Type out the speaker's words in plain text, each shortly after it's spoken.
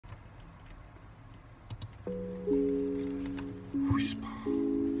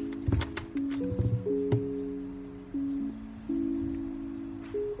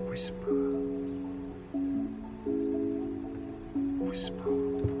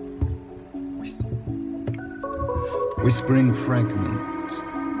Whispering fragment,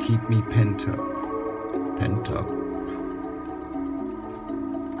 keep me pent up,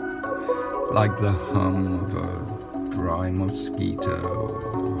 like the hum of a dry mosquito.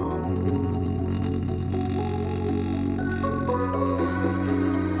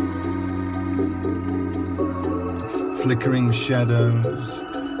 Flickering shadows,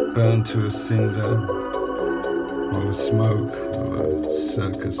 burned to a cinder, or the smoke of a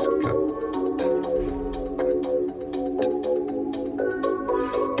circus cut.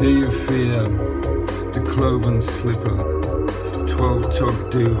 Do you fear the cloven slipper,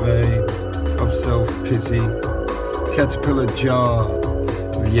 12-tug duvet of self-pity, caterpillar jar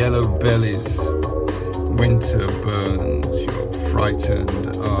of yellow bellies? Winter burns your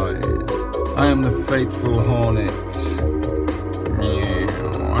frightened eyes. I am the fateful hornet.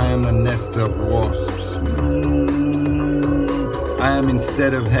 I am the nest of wasps. I am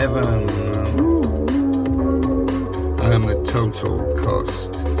instead of heaven. I am the total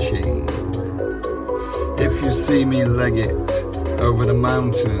cost ching. If you see me leg it over the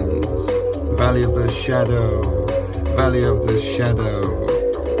mountains, valley of the shadow, valley of the shadow,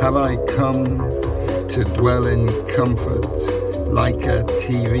 have I come to dwell in comfort like a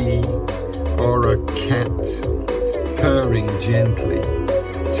TV or a cat, purring gently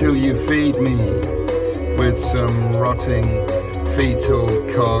till you feed me with some rotting fetal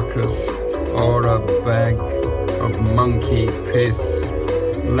carcass or a bag of monkey piss,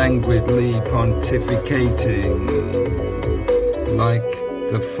 languidly pontificating like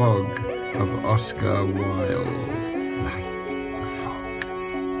the fog of Oscar Wilde. Like the fog.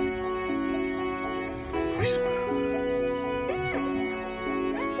 Whisper.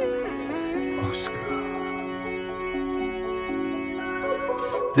 Oscar.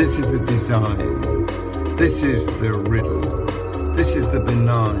 This is the design. This is the riddle. This is the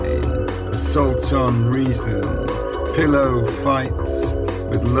benign. Assaults on reason. Pillow fights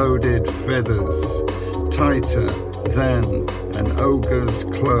with loaded feathers. Tighter than an ogre's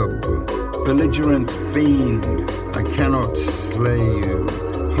club. Belligerent fiend. I cannot slay you.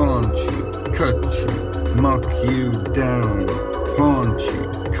 Haunt you. Cut you. Mock you down. Haunt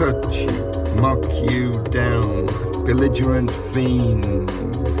you. Cut you. Mock you down. Belligerent fiend.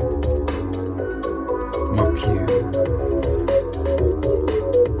 Mock you.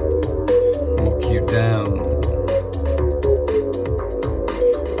 Mock you down.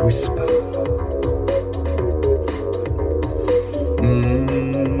 Whisper.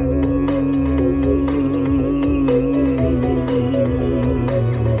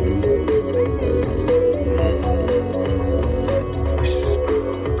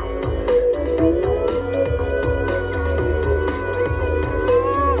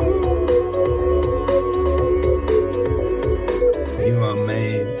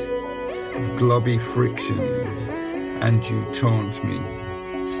 Globby friction, and you taunt me,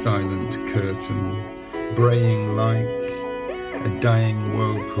 silent curtain, braying like a dying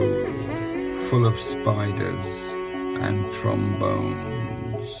whirlpool, full of spiders and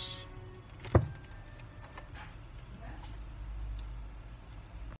trombones.